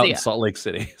 out See in ya. Salt Lake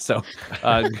City. So,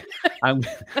 I'm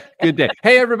good day.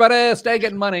 Hey, everybody, stay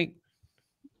getting money.